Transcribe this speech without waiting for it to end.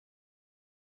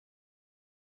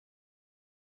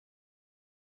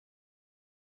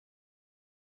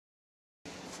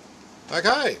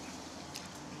Okay,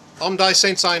 I'm Day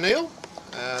Sensei Neil.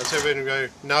 As everyone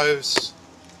knows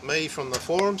me from the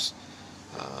forums,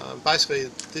 basically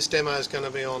this demo is going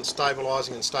to be on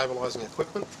stabilising and stabilising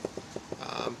equipment.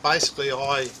 Basically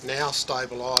I now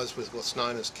stabilise with what's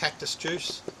known as cactus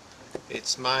juice.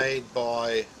 It's made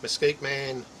by Mesquite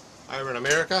Man over in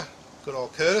America, good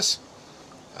old Curtis,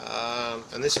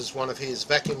 and this is one of his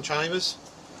vacuum chambers.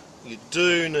 You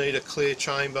do need a clear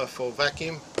chamber for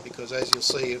vacuum because, as you'll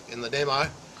see in the demo,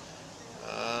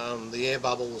 the air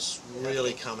bubbles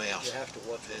really come out. You have to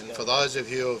watch and for those of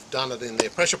you who have done it in their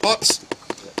pressure pots,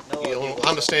 you'll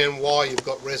understand why you've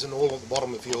got resin all at the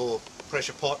bottom of your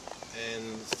pressure pot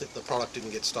and the product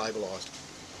didn't get stabilised.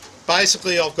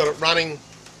 Basically I've got it running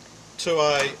to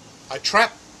a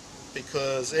trap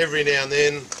because every now and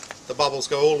then the bubbles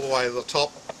go all the way to the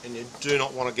top and you do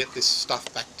not want to get this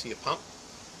stuff back to your pump.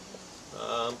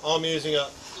 I'm using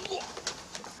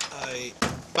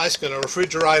basically a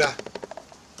refrigerator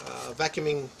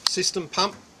vacuuming system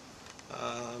pump.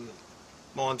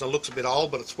 Mine looks a bit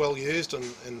old, but it's well used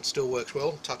and still works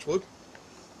well, touch wood.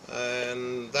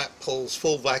 And that pulls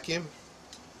full vacuum,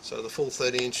 so the full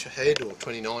 30-inch head, or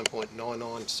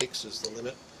 29.996 is the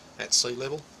limit at sea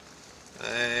level,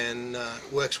 and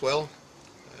works well.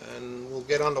 And we'll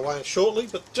get underway shortly,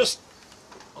 but just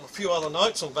on a few other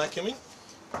notes on vacuuming.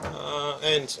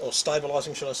 Or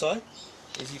stabilising, should I say,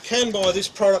 is you can buy this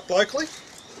product locally.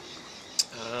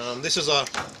 This is a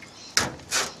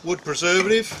wood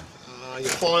preservative. You'll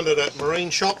find it at marine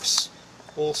shops,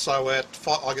 also at,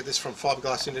 I get this from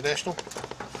Fiberglass International.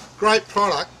 Great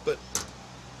product, but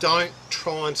don't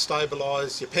try and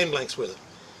stabilise your pen blanks with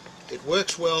it. It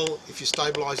works well if you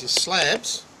stabilise your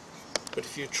slabs, but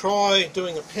if you try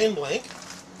doing a pen blank,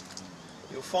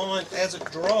 you'll find as it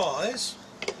dries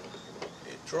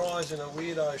in a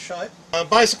weirdo shape.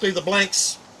 Basically the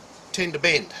blanks tend to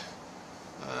bend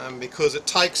because it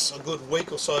takes a good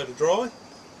week or so to dry,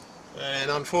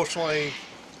 and unfortunately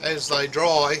as they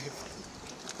dry,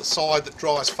 the side that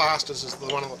dries fastest is the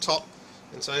one on the top,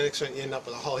 and so next thing you end up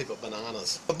with a whole heap of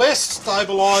bananas. The best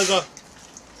stabiliser,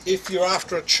 if you're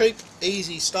after a cheap,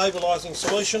 easy stabilising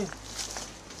solution,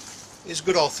 is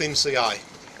good old thin CA.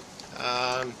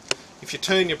 If you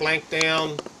turn your blank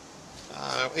down,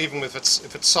 even if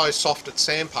it's so soft it's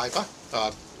sandpaper,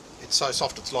 it's so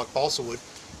soft it's like balsa wood,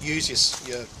 use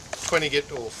your 20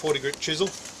 grit or 40 grit chisel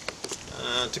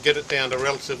to get it down to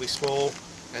relatively small,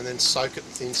 and then soak it in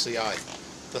thin CA.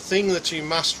 The thing that you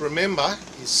must remember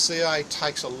is CA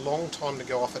takes a long time to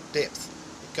go off at depth.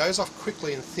 It goes off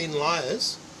quickly in thin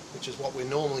layers, which is what we're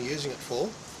normally using it for,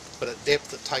 but at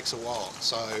depth it takes a while.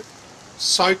 So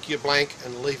soak your blank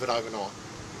and leave it overnight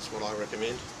is what I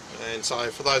recommend. And so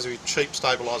for those of you, cheap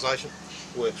stabilisation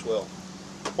works well.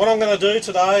 What I'm going to do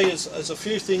today is a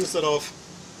few things that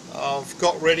I've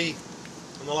got ready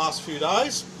in the last few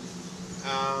days.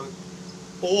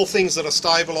 All things that are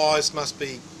stabilised must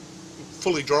be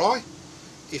fully dry,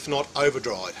 if not over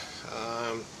dried.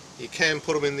 You can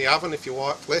put them in the oven if your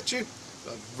wife lets you,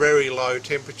 a very low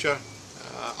temperature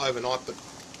overnight, but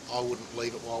I wouldn't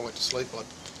leave it while I went to sleep. I'd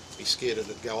be scared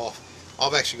it'd go off.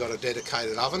 I've actually got a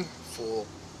dedicated oven for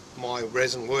my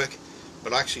resin work,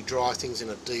 but I actually dry things in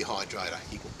a dehydrator.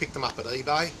 You can pick them up at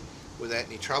eBay without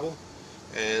any trouble,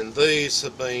 and these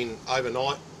have been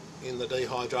overnight in the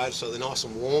dehydrator, so they're nice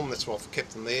and warm. That's why I've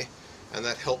kept them there, and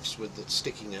that helps with the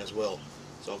sticking as well.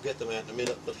 So I'll get them out in a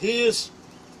minute. But here's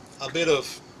a bit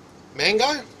of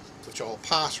mango which I'll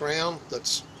pass around,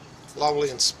 that's lovely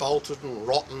and spalted and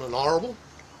rotten and horrible,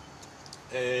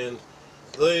 and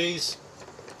these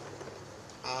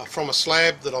are from a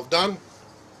slab that I've done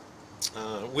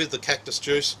with the cactus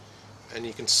juice, and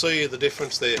you can see the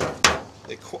difference there.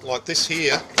 They're like this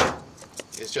here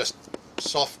is just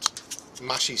soft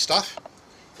mushy stuff,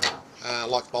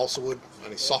 like balsa wood,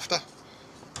 only softer.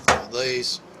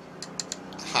 These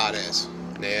are hard as.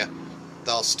 Now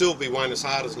they'll still be one as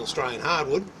hard as an Australian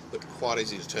hardwood, but quite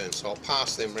easy to turn, so I'll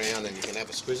pass them round and you can have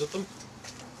a squiz at them.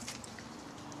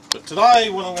 But today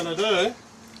what I'm going to do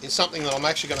is something that I'm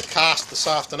actually going to cast this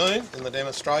afternoon in the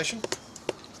demonstration.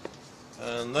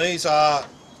 And these are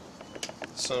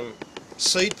some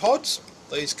seed pods.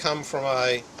 These come from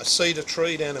a cedar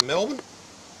tree down in Melbourne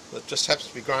that just happens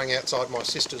to be growing outside my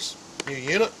sister's new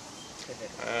unit.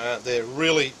 They're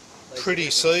really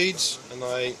pretty seeds, and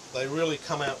they really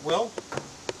come out well.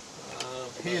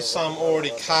 Here's some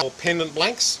already cut pendant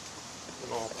blanks,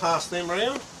 and I'll pass them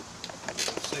around,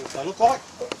 see what they look like.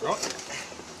 Right.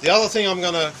 The other thing I'm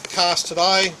going to cast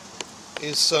today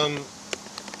is some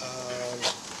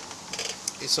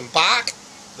bark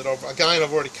that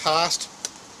I've already cast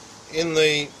in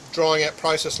the drying out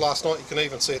process last night, you can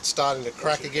even see it starting to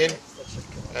crack again,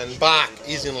 and bark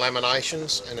is in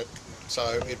laminations, and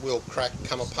so it will crack,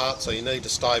 come apart, so you need to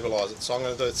stabilise it. So I'm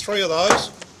going to do 3 of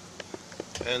those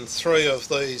and 3 of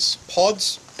these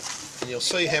pods, and you'll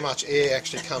see how much air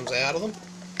actually comes out of them.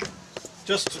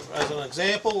 Just as an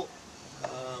example,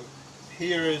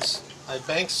 here is a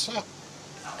Banksia.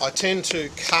 I tend to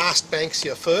cast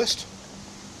Banksia first,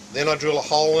 then I drill a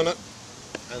hole in it,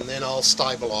 and then I'll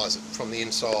stabilise it from the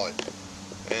inside.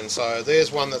 And so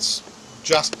there's one that's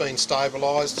just been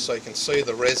stabilised, so you can see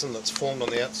the resin that's formed on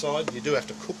the outside. You do have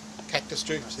to cook cactus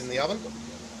juice in the oven.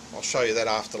 I'll show you that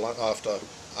after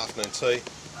afternoon tea.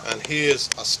 And here's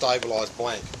a stabilised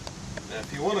blank. Now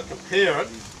if you want to compare it,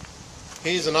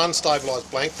 here's an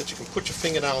unstabilised blank that you can put your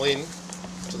fingernail in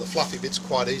to the fluffy bits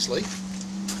quite easily,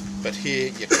 but here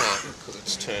you can't because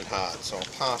it's turned hard. So I'll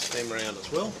pass them around as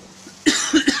well.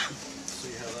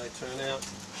 See how they turn out.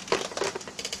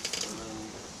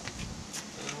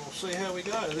 And we'll see how we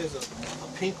go. There's a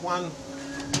pink one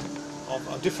of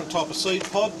a different type of seed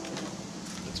pod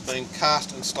that's been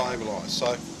cast and stabilised.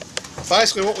 So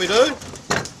basically what we do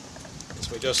is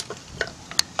we just,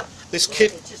 this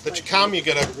kit that you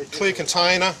get a clear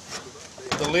container,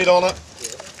 the lid on it,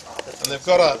 and they've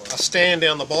got a stand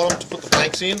down the bottom to put the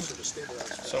blanks in.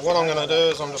 So what I'm going to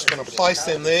do is I'm just going to place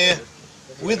them there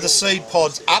with the seed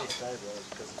pods up,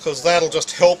 because that'll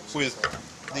just help with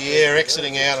the air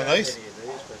exiting out underneath.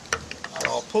 So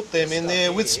I'll put them in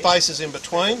there with spaces in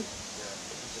between.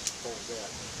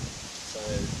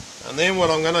 And then what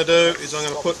I'm going to do is I'm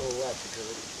going to put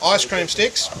ice cream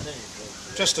sticks,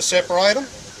 just to separate them,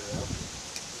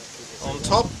 on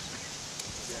top,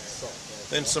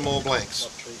 then some more blanks.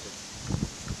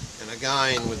 And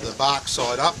again with the bark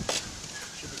side up,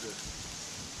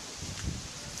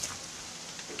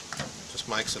 just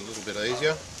makes it a little bit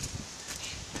easier.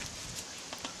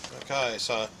 Okay,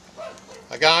 so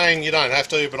again, you don't have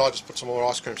to, but I just put some more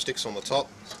ice cream sticks on the top.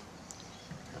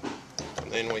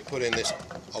 And then we put in this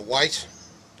a weight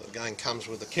that again comes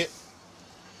with the kit.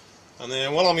 And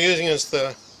then what I'm using is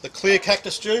the clear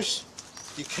cactus juice.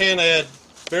 You can add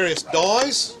various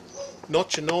dyes,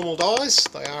 not your normal dyes.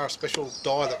 They are a special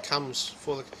dye that comes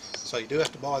for the, so you do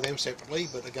have to buy them separately,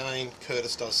 but again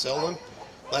Curtis does sell them.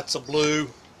 That's a blue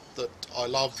that I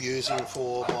love using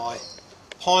for my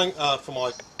corn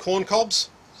cobs,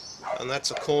 and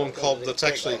that's a corn cob that's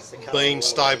actually been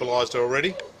stabilised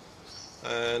already.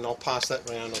 And I'll pass that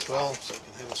round as well so you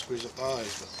can have a squeeze at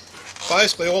those. But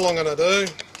basically all I'm going to do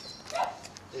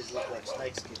is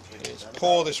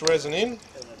pour this resin in.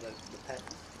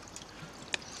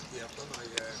 Yeah, I've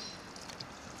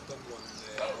done one.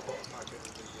 I bought a packet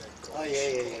of the oh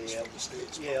yeah. from the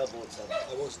States. Yeah, I bought some.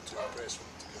 I wasn't too impressed with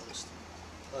it, to be honest.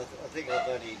 I think I've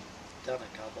only done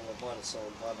a couple. I might have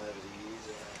sold one over the years.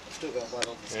 I've still got one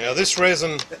on the Now this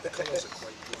resin The colours are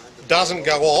quite bland. doesn't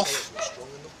go off They're strong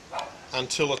in them.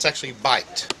 until it's actually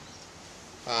baked.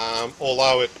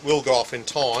 Although it will go off in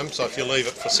time, so if you leave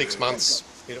it for 6 months,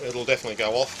 it'll definitely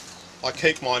go off. I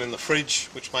keep mine in the fridge,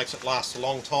 which makes it last a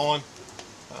long time.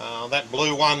 That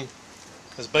blue one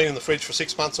has been in the fridge for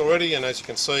 6 months already, and as you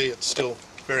can see it's still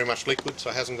very much liquid, so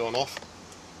it hasn't gone off.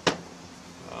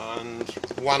 And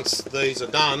once these are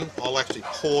done, I'll actually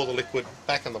pour the liquid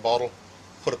back in the bottle,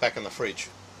 put it back in the fridge.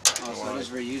 Oh, so it is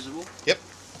reusable? Yep.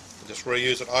 Just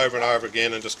reuse it over and over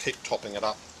again and just keep topping it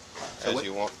up as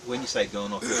you want. When you say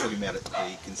going off, you're talking about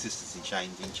the consistency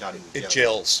changing, charting the It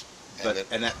gels. But at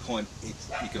that point,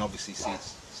 you can obviously see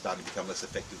it's starting to become less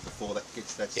effective before that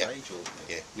gets to that stage? Or?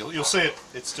 Yeah, you'll see it,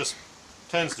 it's just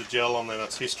turns to gel and then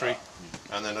it's history,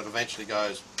 and then it eventually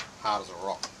goes hard as a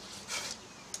rock.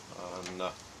 And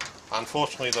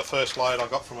unfortunately the first load I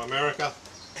got from America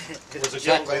was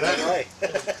exactly that.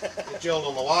 It gelled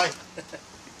on the way.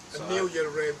 And Neil, your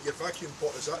vacuum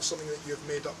pot, is that something that you've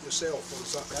made up yourself, or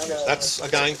is that the kit? That's,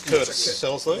 again, Curtis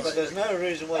sells But these. there's no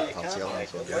reason why you can't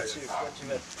make it.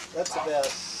 That's about.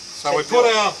 So we put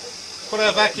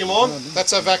our vacuum on,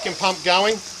 that's our vacuum pump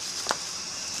going.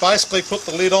 Basically put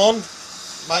the lid on,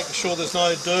 making sure there's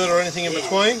no dirt or anything in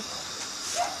between,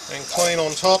 and clean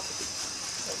on top,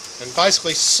 and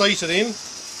basically seat it in,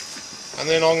 and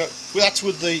then that's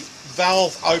with the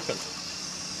valve open.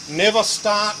 Never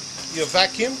start your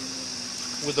vacuum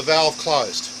with the valve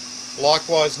closed.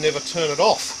 Likewise, never turn it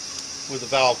off with the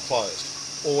valve closed.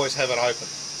 Always have it open,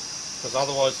 because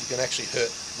otherwise you can actually hurt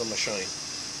the machine.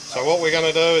 So what we're going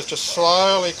to do is just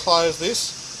slowly close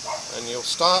this, and you'll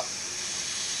start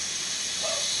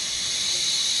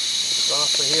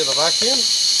to hear the vacuum.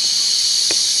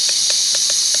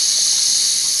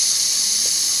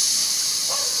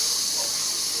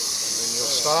 And then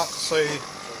you'll start to see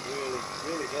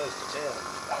really goes to town.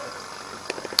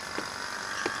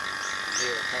 You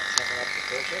hear the pump coming up the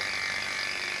pressure.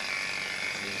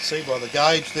 You can see by the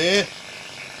gauge there,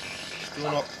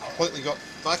 still not completely got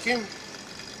vacuum.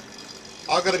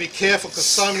 I've got to be careful because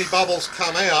so many bubbles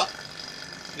come out.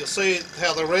 You'll see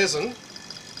how the resin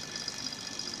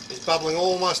is bubbling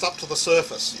almost up to the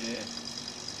surface. Yeah.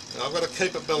 And I've got to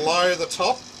keep it below the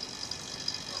top.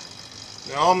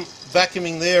 Now I'm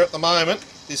vacuuming there at the moment.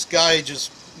 This gauge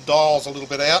dials a little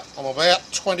bit out. I'm about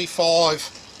 25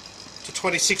 to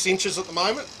 26 inches at the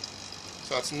moment.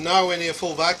 So it's nowhere near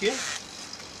full vacuum.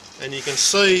 And you can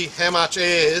see how much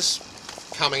air's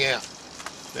coming out.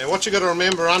 Now what you've got to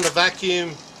remember, under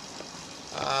vacuum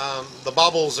the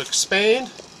bubbles expand,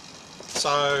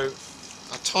 so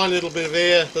a tiny little bit of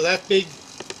air that big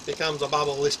becomes a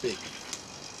bubble this big,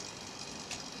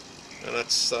 and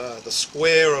that's the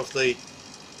square of the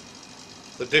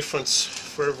difference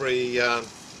for every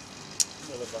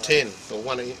 10 or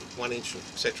 1 inch,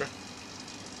 etc.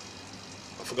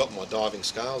 I've forgotten my diving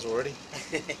scales already.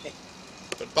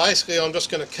 But basically I'm just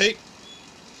going to keep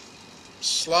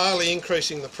slowly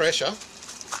increasing the pressure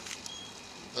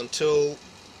until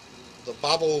the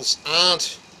bubbles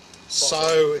aren't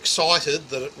so excited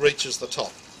that it reaches the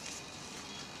top.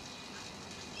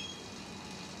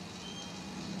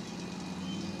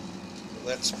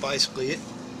 That's basically it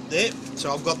there.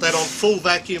 So I've got that on full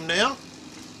vacuum now,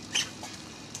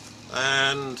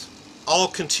 and I'll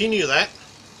continue that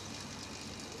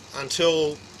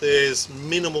until there's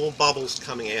minimal bubbles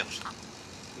coming out.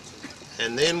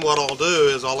 And then what I'll do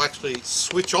is I'll actually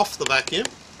switch off the vacuum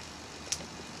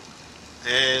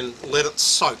and let it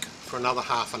soak for another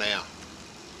half an hour.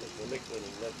 The liquid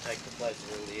will take the place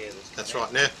of all the air that's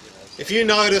right. Now, if you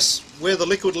notice where the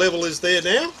liquid level is there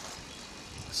now,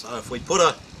 so if we put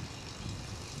a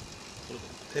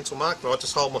pencil mark, right,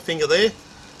 just hold my finger there,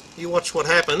 you watch what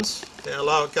happens, how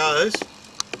low it goes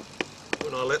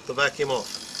when I let the vacuum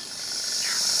off.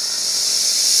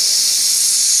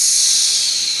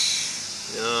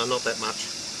 No, not that much.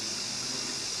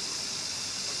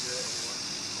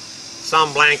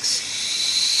 Some blanks,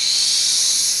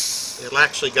 it'll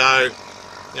actually go,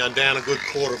 down a good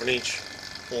 1/4 inch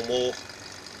or more,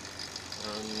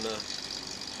 and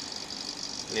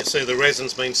you'll see the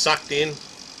resin's been sucked in,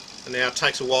 and now it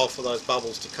takes a while for those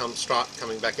bubbles to start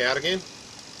coming back out again.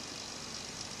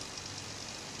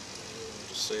 We'll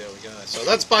just see how we go. So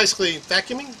that's basically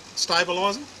vacuuming,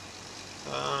 stabilising.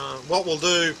 What we'll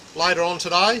do later on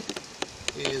today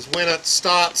is when it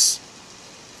starts,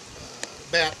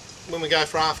 about when we go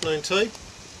for afternoon tea,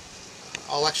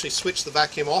 I'll actually switch the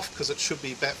vacuum off because it should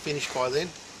be about finished by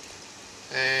then,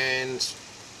 and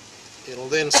it'll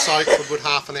then soak for a good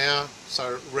half an hour,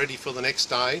 so ready for the next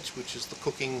stage, which is the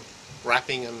cooking,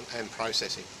 wrapping and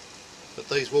processing. But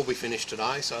these will be finished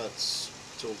today, so it's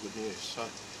all good news. So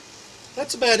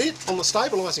that's about it on the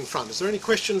stabilising front. Is there any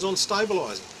questions on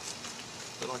stabilising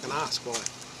that I can ask, or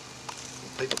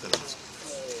people can ask?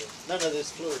 None of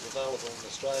this fluid available in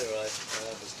Australia, I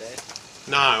understand.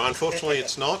 No, unfortunately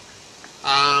it's not.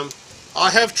 I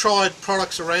have tried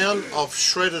products around. I've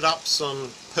shredded up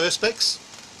some Perspex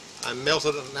and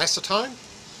melted it in acetone.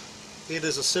 It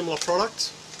is a similar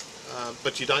product,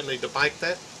 but you don't need to bake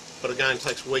that. But again, it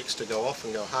takes weeks to go off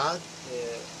and go hard.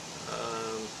 Yeah.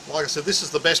 Like I said, this is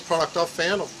the best product I've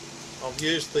found. I've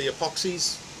used the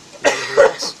epoxies and everything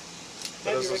else.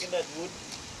 How do you reckon that wood,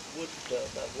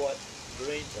 that white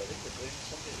greens, I think the green,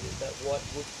 something like that white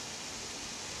wood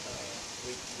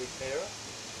repairer?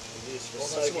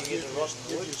 Soaking in the rotten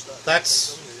wood.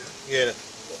 That's, yeah,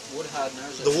 Wood hardener.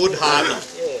 the wood hardener.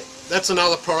 Yeah. That's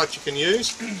another product you can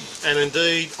use, and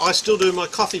indeed I still do my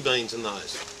coffee beans in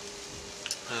those,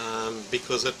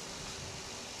 because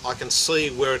I can see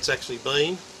where it's actually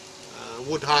been.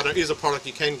 Wood hardener is a product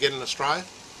you can get in Australia.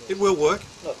 It will work.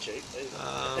 Not cheap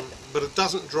either. But it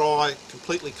doesn't dry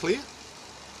completely clear.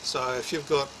 So if you've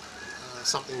got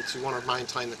something that you want to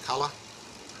maintain the colour,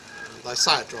 they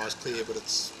say it dries clear, but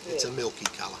it's a milky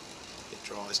colour. It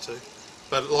dries too.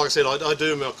 But like I said, I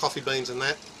do my coffee beans in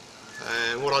that,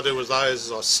 and what I do with those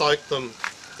is I soak them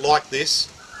like this,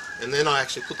 and then I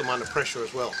actually put them under pressure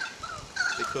as well.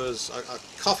 Because a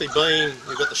coffee bean,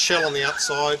 you've got the shell on the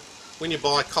outside. When you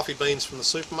buy coffee beans from the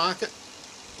supermarket,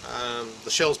 the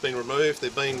shell's been removed,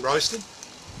 they've been roasted,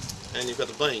 and you've got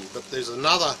the bean. But there's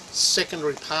another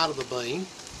secondary part of the bean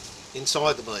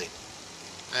inside the bean.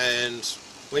 And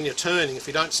when you're turning, if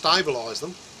you don't stabilise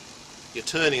them, you're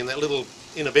turning and that little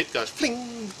inner bit goes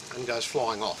fling and goes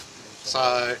flying off.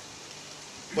 So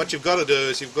what you've got to do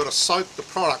is you've got to soak the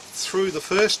product through the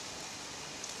first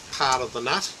part of the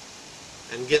nut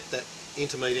and get that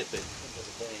intermediate bit.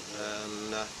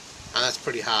 and that's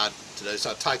pretty hard to do,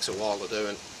 so it takes a while to do.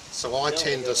 And so I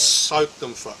tend to soak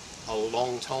them for a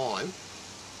long time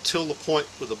till the point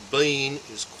where the bean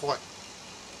is quite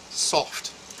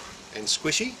soft and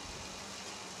squishy.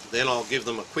 Then I'll give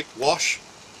them a quick wash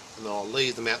and then I'll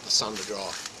leave them out in the sun to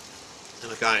dry.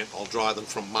 And again, I'll dry them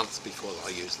for a month before I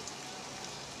use them.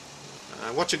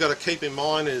 What you've got to keep in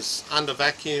mind is under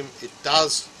vacuum,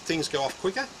 things go off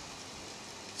quicker.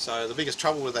 So the biggest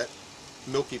trouble with that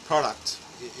milky product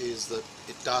is that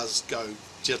it does go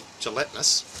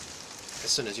gelatinous as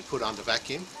soon as you put it under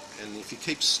vacuum. And if you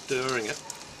keep stirring it,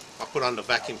 I put it under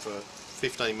vacuum for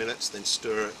 15 minutes, then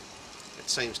stir it, it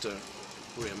seems to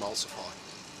re-emulsify.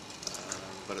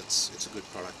 But it's a good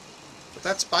product. But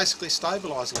that's basically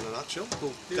stabilising in a nutshell.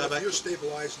 We'll go back. If you're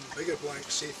stabilising bigger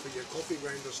blanks, say for your coffee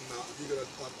grinders and that, have you got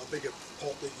a bigger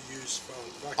pot that you use for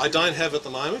vacuum? I don't have at the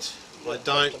moment. I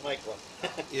don't. To make one.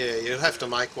 Yeah, you'd have to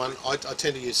make one. I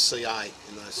tend to use CA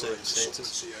in those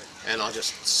circumstances, and I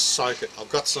just soak it. I've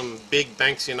got some big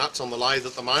Banksia nuts on the lathe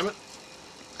at the moment,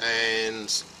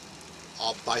 and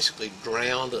I've basically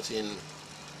drowned it in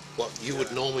what you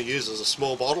would normally use as a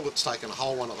small bottle. It's taken a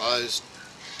whole one of those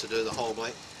to do the whole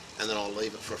blank, and then I'll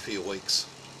leave it for a few weeks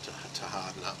to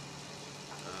harden up.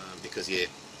 Because yeah,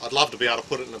 I'd love to be able to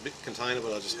put it in a big container,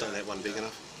 but I just don't have one big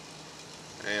enough.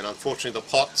 And unfortunately the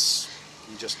pots,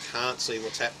 you just can't see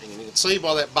what's happening, and you can see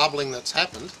by that bubbling that's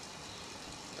happened,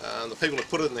 the people that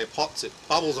put it in their pots, it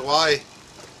bubbles away,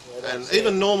 and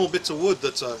even normal bits of wood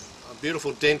that's a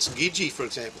beautiful dense gidgee, for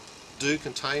example, do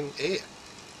contain air.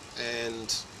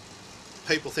 And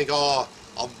people think, oh,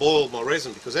 I've boiled my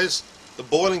resin, because as the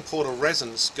boiling point of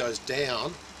resins goes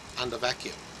down under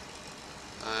vacuum.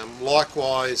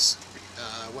 Likewise,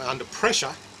 when under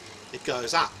pressure, it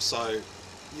goes up. So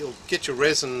you'll get your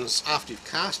resins, after you've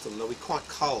cast them, they'll be quite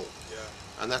cold. Yeah.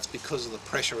 And that's because of the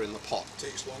pressure in the pot. It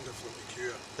takes longer for them to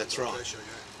cure. That's right. Pressure,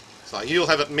 yeah. So you'll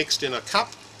have it mixed in a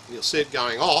cup, and you'll see it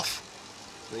going off,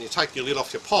 and then you take your lid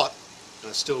off your pot, and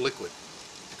it's still liquid,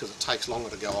 because it takes longer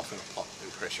to go off in a pot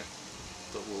in pressure.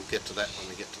 But we'll get to that when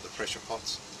we get to the pressure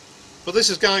pots. But this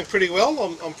is going pretty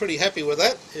well. I'm pretty happy with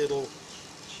that.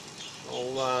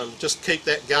 I'll just keep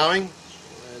that going,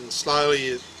 and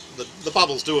slowly the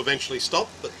bubbles do eventually stop,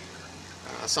 but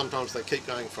sometimes they keep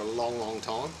going for a long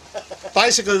time.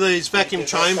 Basically these vacuum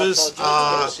chambers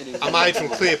are made from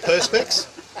clear perspex.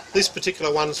 This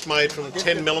particular one's made from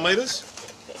 10mm.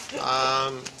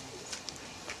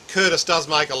 Curtis does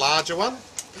make a larger one,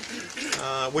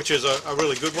 which is a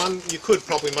really good one. You could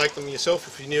probably make them yourself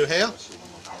if you knew how.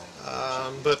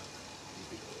 But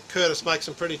Curtis makes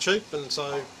them pretty cheap, and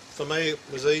so for me it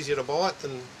was easier to buy it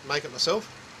than make it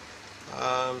myself.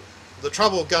 The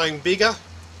trouble going bigger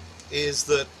is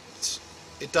that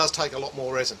it does take a lot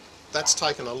more resin. That's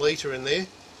taken a litre in there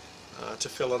to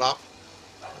fill it up.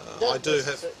 I do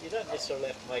have... You don't necessarily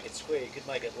have to make it square, you could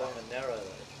make it long and narrow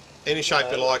though. Any shape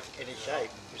you like. Any shape.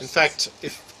 In fact,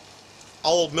 if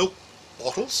old milk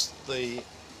bottles, the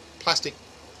plastic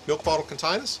milk bottle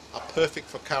containers, are perfect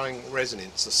for carrying resin in.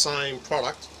 It's the same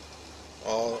product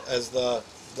as the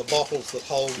bottles that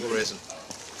hold the resin.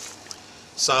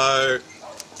 So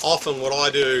often what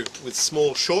I do with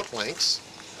small short blanks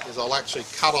is I'll actually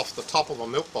cut off the top of a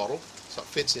milk bottle so it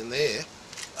fits in there,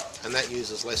 and that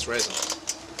uses less resin.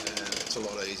 It's a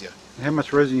lot easier. How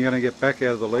much resin are you going to get back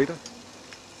out of the litre?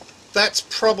 That's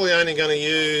probably only going to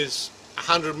use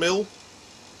 100ml,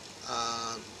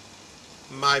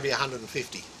 maybe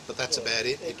 150, but that's about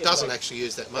it. It doesn't actually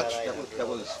use that much. That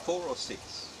was 4 or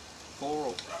 6?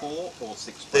 4 or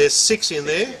 6? There's 6 in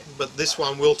there, but this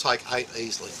one will take 8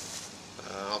 easily.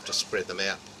 I've just spread them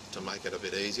out to make it a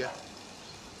bit easier.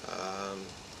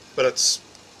 But it's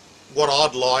what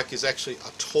I'd like is actually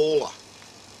a taller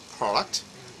product,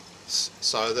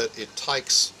 so that it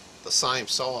takes the same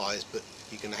size, but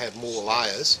you can have more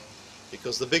layers,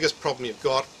 because the biggest problem you've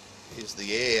got is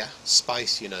the air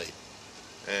space you need.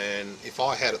 And if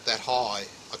I had it that high,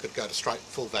 I could go to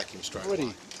full vacuum straight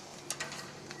away.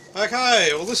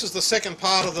 Okay, well this is the second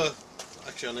part of the...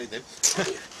 Actually I need them.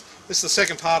 This is the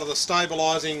second part of the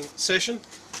stabilising session.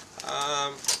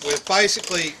 We've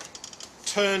basically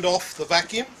turned off the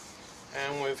vacuum,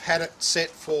 and we've had it set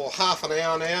for half an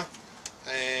hour now,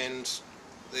 and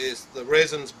the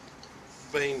resin's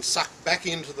been sucked back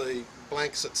into the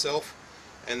blanks itself,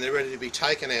 and they're ready to be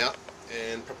taken out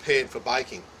and prepared for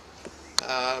baking.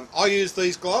 I use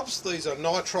these gloves. These are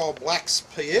Nitrile Blacks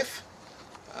PF.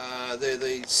 They're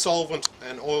the solvent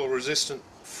and oil resistant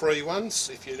free ones.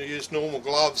 If you use normal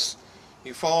gloves,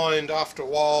 you find after a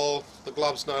while the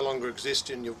gloves no longer exist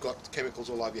and you've got chemicals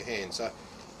all over your hands. So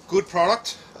good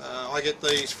product. I get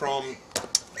these from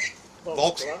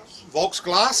Volks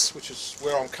Glass, which is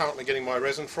where I'm currently getting my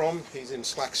resin from. He's in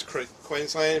Slacks Creek,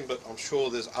 Queensland, but I'm sure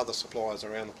there's other suppliers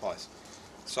around the place.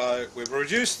 So we've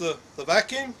reduced the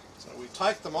vacuum, so we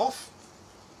take them off.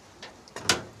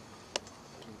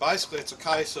 And basically it's a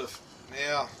case of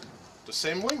now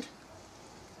dissembling.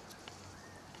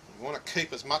 We want to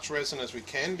keep as much resin as we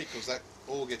can because that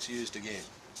all gets used again.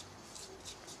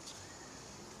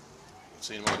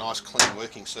 See my nice clean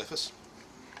working surface.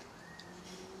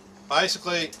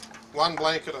 Basically one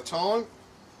blank at a time.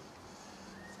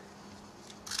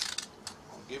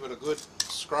 I'll give it a good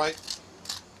scrape,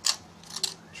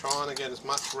 trying to get as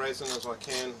much resin as I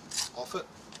can off it.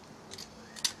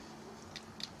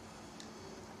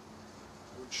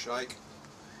 Good shake.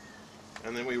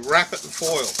 And then we wrap it in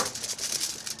foil.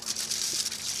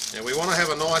 Now we want to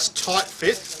have a nice tight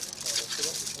fit,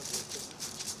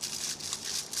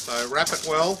 so wrap it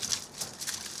well.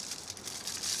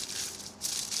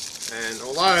 And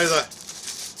although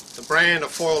the brand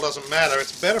of foil doesn't matter,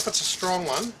 it's better if it's a strong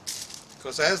one,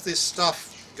 because as this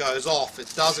stuff goes off it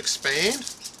does expand,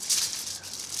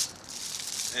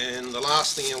 and the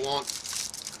last thing you want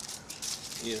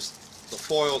is the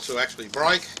foil to actually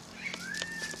break,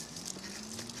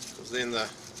 because then the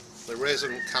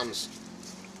resin comes,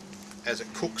 as it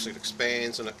cooks it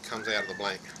expands and it comes out of the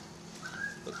blank.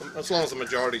 As long as the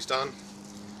majority's done.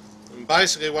 And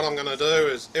basically what I'm going to do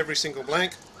is every single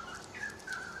blank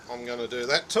I'm going to do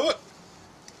that to it.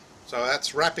 So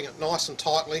that's wrapping it nice and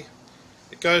tightly.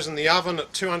 It goes in the oven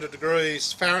at 200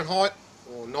 degrees Fahrenheit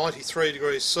or 93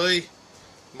 degrees C.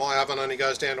 My oven only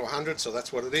goes down to 100, so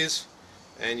that's what it is.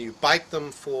 And you bake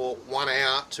them for 1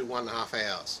 hour to 1.5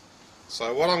 hours.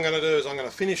 So what I'm going to do is I'm going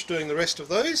to finish doing the rest of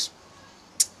these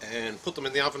and put them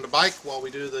in the oven to bake while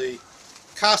we do the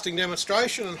casting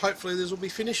demonstration, and hopefully these will be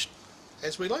finished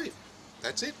as we leave.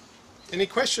 That's it. Any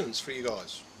questions for you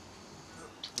guys?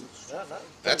 No.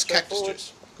 That's cactus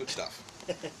juice. Good stuff.